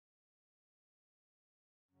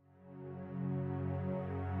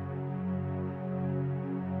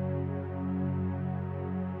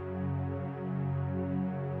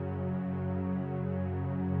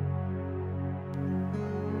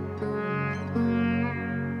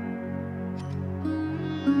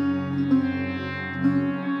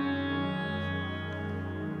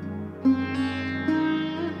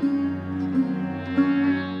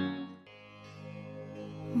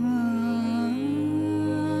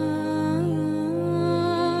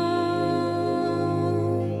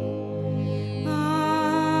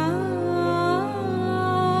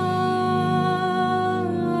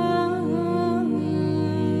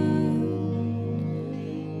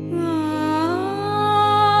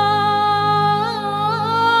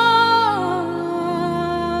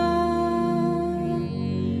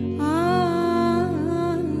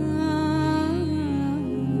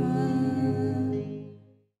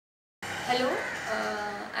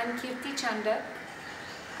I'm Kirti Chandak.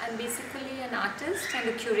 I'm basically an artist and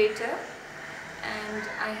a curator, and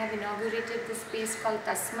I have inaugurated this space called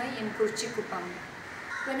Tasmai in Kurchikuppam.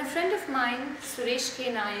 When a friend of mine, Suresh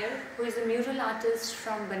K.Nair, who is a mural artist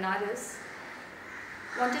from Benares,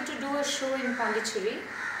 wanted to do a show in Pondicherry,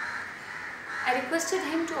 I requested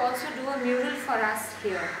him to also do a mural for us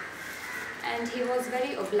here, and he was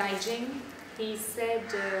very obliging. He said,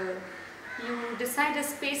 you decide a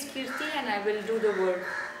space, Kirti, and I will do the work.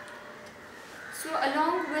 So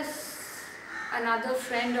along with another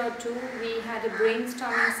friend or two, we had a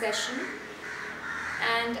brainstorming session,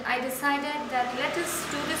 and I decided that let us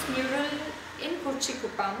do this mural in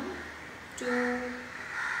Kurchikuppam to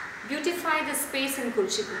beautify the space in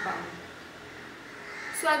Kurchikuppam.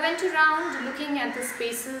 So I went around looking at the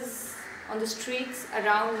spaces on the streets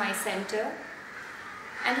around my center,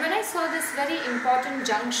 and when I saw this very important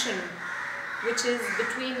junction, which is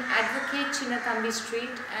between Advocate Chinathambi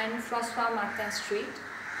Street and François Martin Street,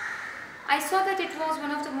 I saw that it was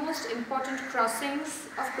one of the most important crossings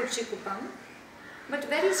of Kurchikuppam, but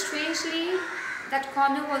very strangely that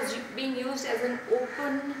corner was being used as an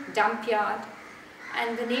open dump yard,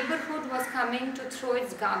 and the neighborhood was coming to throw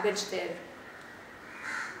its garbage there.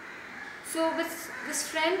 So with this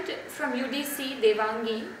friend from UDC,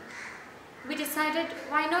 Devangi, we decided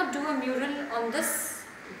why not do a mural on this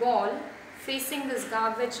wall facing this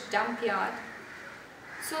garbage dump yard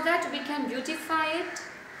so that we can beautify it,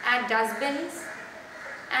 add dustbins,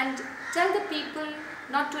 and tell the people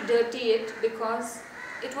not to dirty it because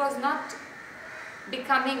it was not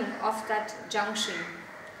becoming of that junction.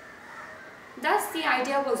 Thus the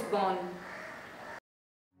idea was born.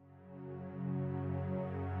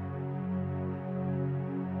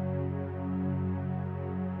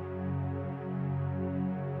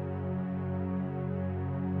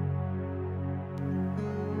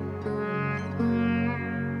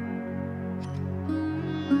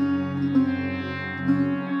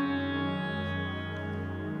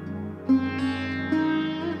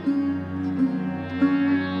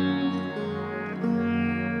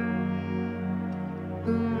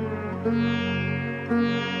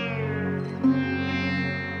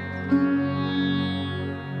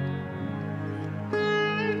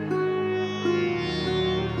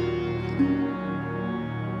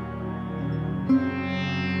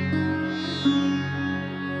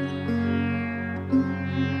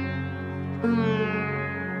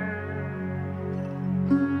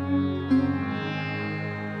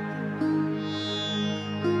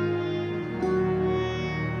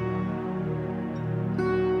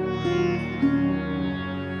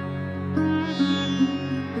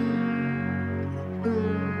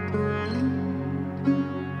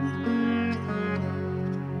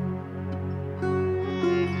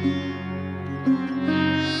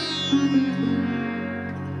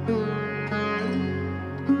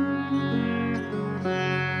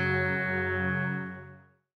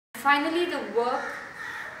 Finally, the work,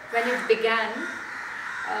 when it began,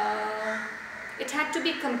 it had to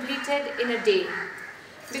be completed in a day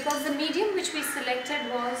because the medium which we selected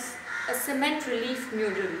was a cement relief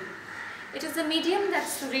mural. It is a medium that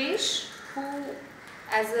Suresh, who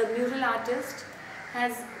as a mural artist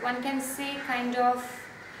has, one can say, kind of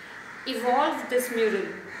evolved this mural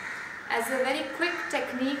as a very quick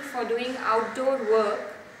technique for doing outdoor work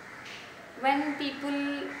when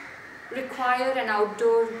people require an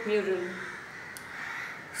outdoor mural.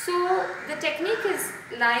 So the technique is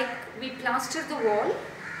like we plaster the wall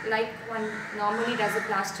like one normally does a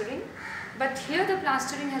plastering, but here the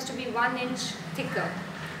plastering has to be 1 inch thicker,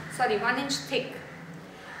 1 inch thick,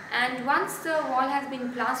 and once the wall has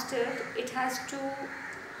been plastered, it has to,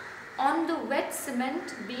 on the wet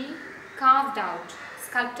cement, be carved out,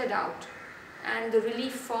 sculpted out, and the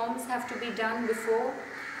relief forms have to be done before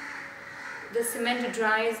the cement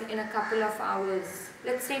dries in a couple of hours.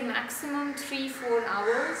 Let's say maximum 3-4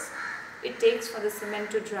 hours it takes for the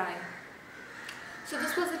cement to dry. So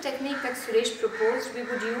this was the technique that Suresh proposed we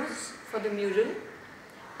would use for the mural,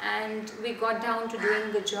 and we got down to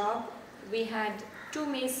doing the job. We had 2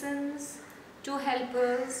 masons, 2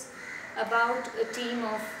 helpers, about a team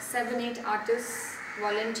of 7-8 artists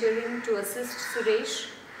volunteering to assist Suresh.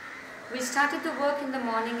 We started the work in the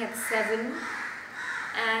morning at 7,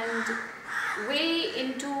 and way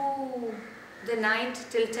into the night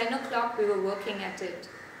till 10 o'clock we were working at it.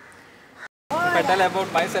 If I tell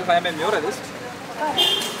about myself, I am a muralist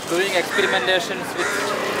doing experimentations with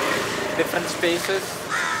different spaces,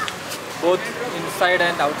 both inside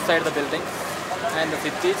and outside the buildings and the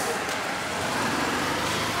cities.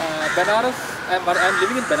 Benares, I am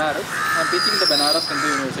living in Benares. I am teaching in the Benares Hindu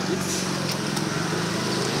University.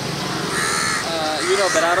 you know,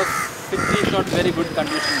 Benares city is not very good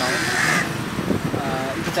condition now.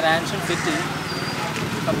 It is an ancient city.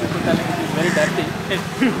 Some people telling it is very dirty.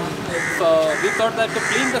 So we thought that to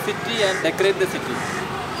clean the city and decorate the city.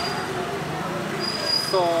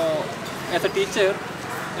 So as a teacher,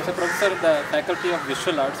 as a professor in the Faculty of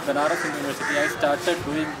Visual Arts, Benares University, I started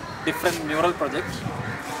doing different mural projects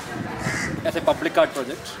as a public art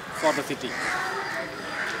project for the city.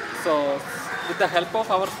 So with the help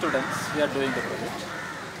of our students, we are doing the project.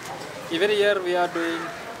 Every year we are doing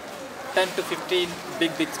 10 to 15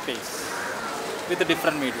 big space with the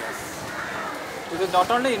different medias. It is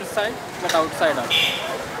not only inside but outside also.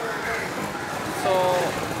 So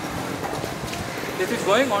this is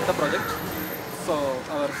going on the project. So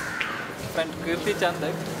our friend Kirti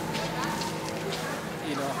Chandak,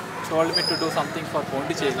 you know, told me to do something for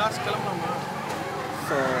Pondicherry.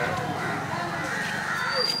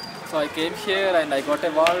 So I came here and I got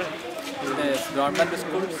a wall in the government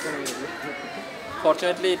school.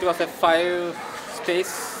 Fortunately, it was a 5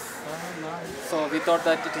 space. So we thought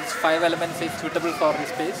that it is 5 elements is suitable for this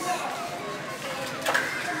space.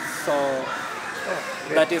 So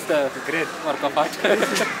that is the great work of art.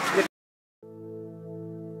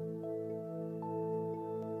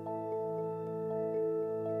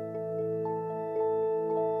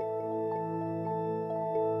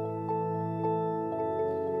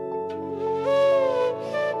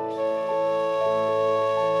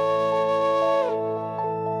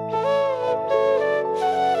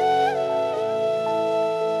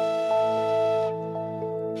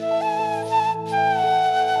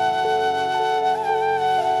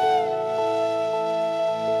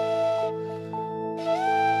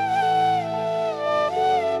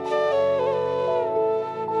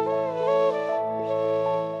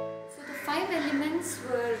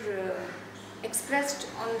 Expressed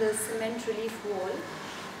on the cement relief wall,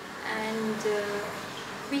 and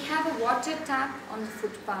we have a water tap on the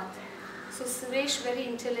footpath. So Suresh very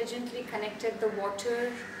intelligently connected the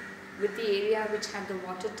water with the area which had the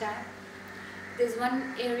water tap. There's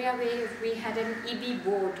one area where we had an EB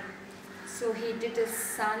board. So he did a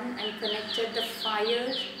sun and connected the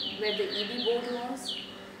fire where the EB board was.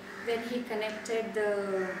 Then he connected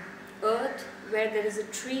the earth where there is a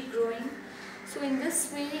tree growing. So in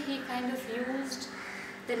this way he kind of used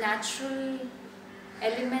the natural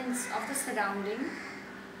elements of the surrounding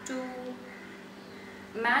to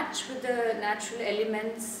match with the natural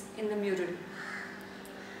elements in the mural.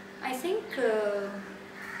 I think the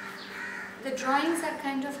drawings are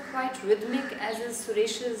kind of quite rhythmic, as is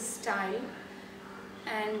Suresh's style,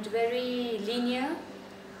 and very linear.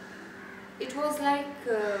 It was like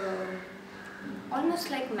almost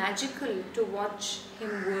like magical to watch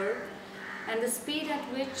him work, and the speed at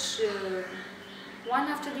which one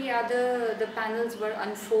after the other the panels were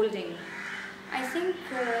unfolding. I think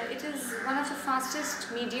it is one of the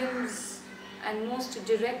fastest mediums and most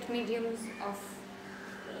direct mediums of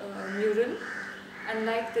mural,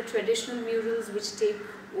 unlike the traditional murals which take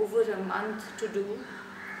over a month to do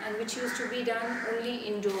and which used to be done only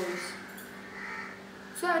indoors.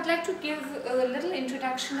 So I'd like to give a little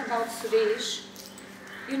introduction about Suresh.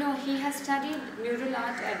 You know, he has studied mural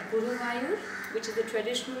art at Guruvayur, which is a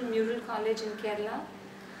traditional mural college in Kerala.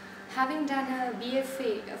 Having done a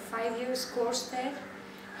BFA, a 5-year course there,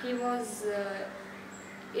 he was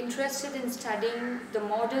interested in studying the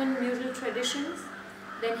modern mural traditions.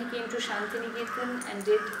 Then he came to Shantiniketan and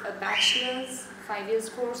did a bachelor's, 5-year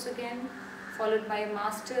course again, followed by a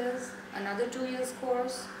master's, another 2-year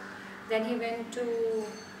course. Then he went to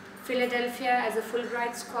Philadelphia as a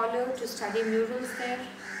Fulbright scholar to study murals there.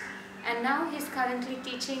 And now he's currently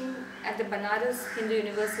teaching at the Banaras Hindu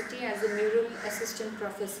University as a mural assistant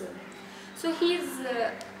professor. So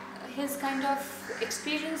his kind of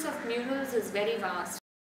experience of murals is very vast.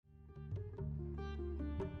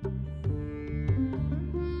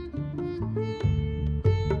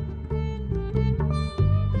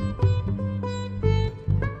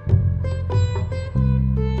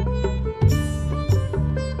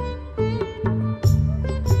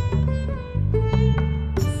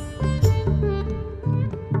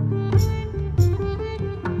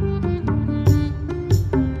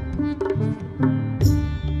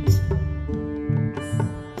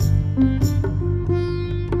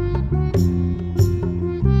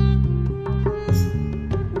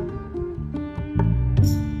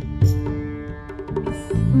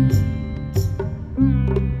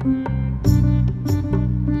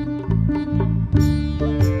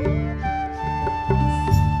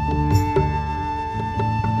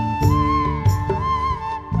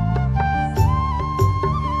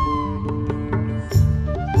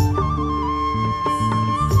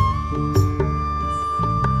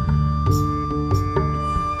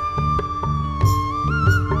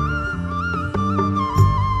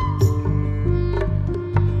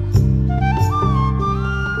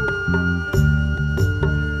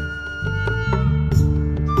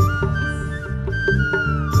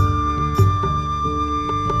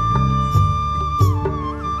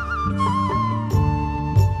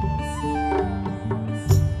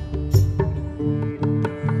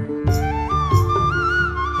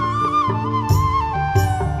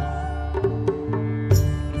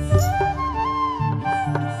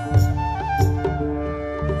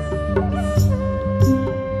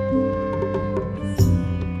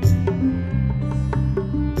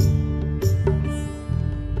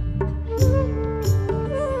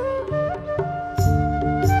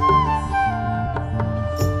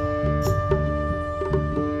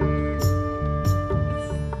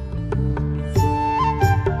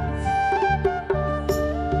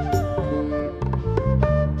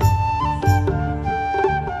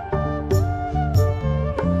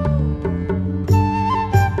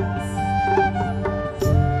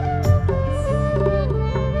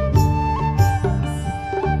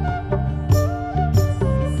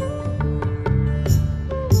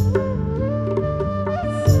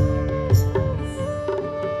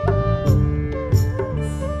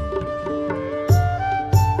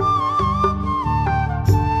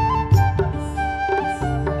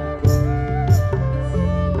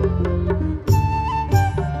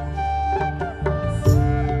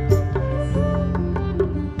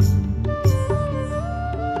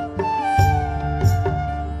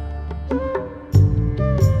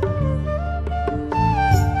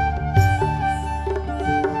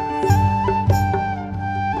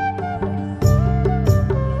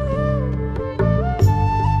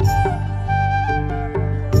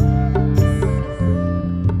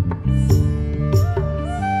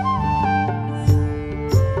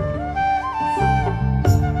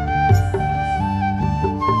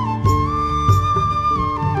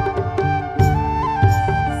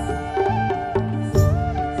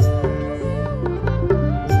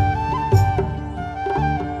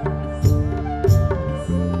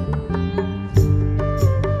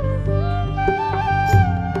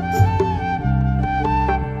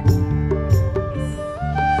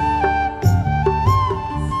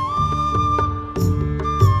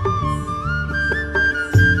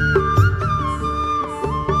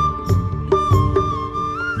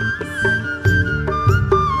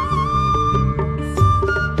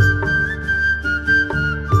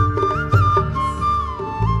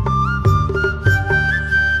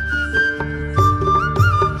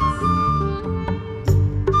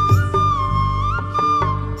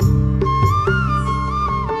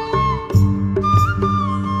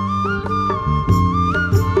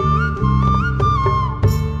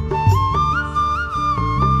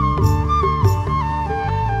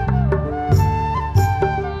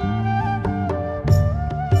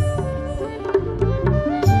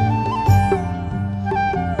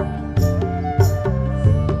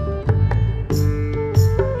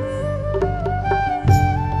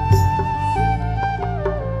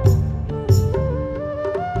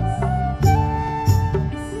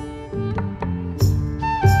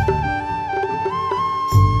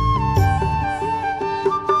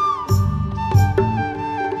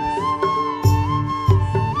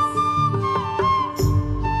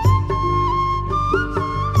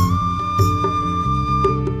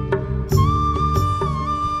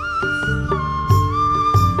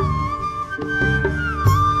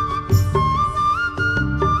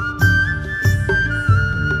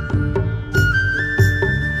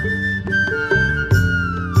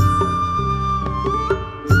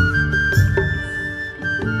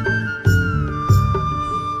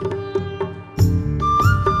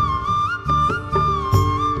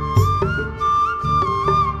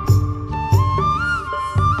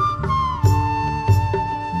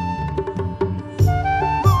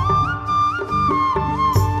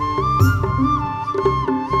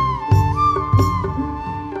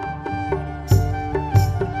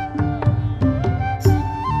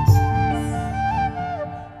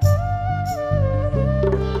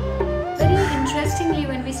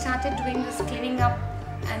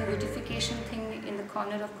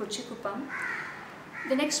 corner of Kurchikupam.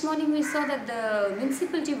 The next morning we saw that the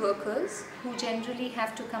municipality workers, who generally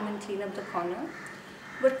have to come and clean up the corner,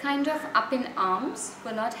 were kind of up in arms,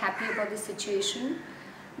 were not happy about the situation,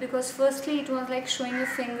 because firstly it was like showing a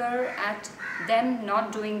finger at them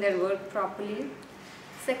not doing their work properly.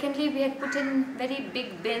 Secondly, we had put in very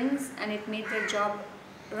big bins and it made their job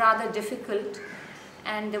rather difficult,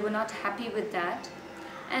 and they were not happy with that.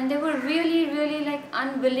 And they were really like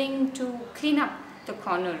unwilling to clean up the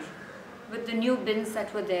corner with the new bins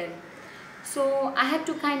that were there. So I had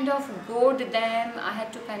to kind of goad them, I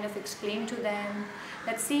had to kind of explain to them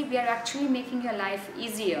that, see, we are actually making your life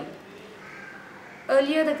easier.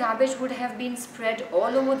 Earlier the garbage would have been spread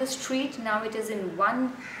all over the street, now it is in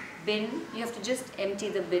one bin, you have to just empty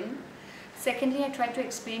the bin. Secondly, I tried to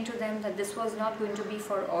explain to them that this was not going to be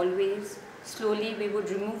for always. Slowly we would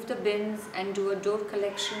remove the bins and do a door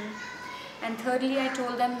collection. And thirdly, I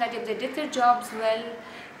told them that if they did their jobs well,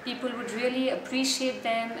 people would really appreciate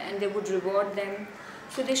them and they would reward them.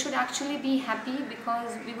 So they should actually be happy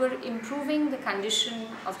because we were improving the condition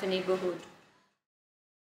of the neighborhood.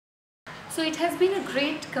 So it has been a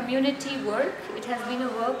great community work. It has been a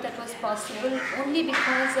work that was possible only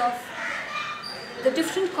because of the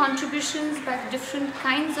different contributions by different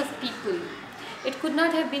kinds of people. It could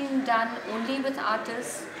not have been done only with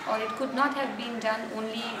artists, or it could not have been done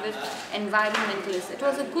only with environmentalists. It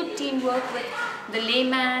was a good teamwork with the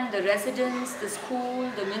layman, the residents, the school,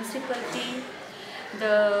 the municipality,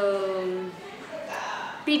 the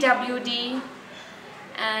PWD,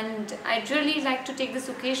 and I'd really like to take this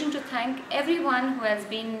occasion to thank everyone who has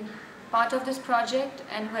been part of this project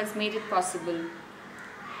and who has made it possible.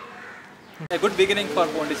 A good beginning for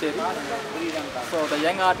Pondicherry. So the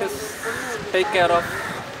young artists take care of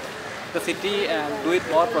the city and do it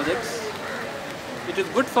more projects. It is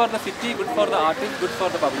good for the city, good for the artists, good for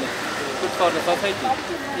the public, good for the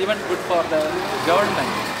society, even good for the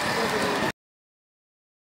government.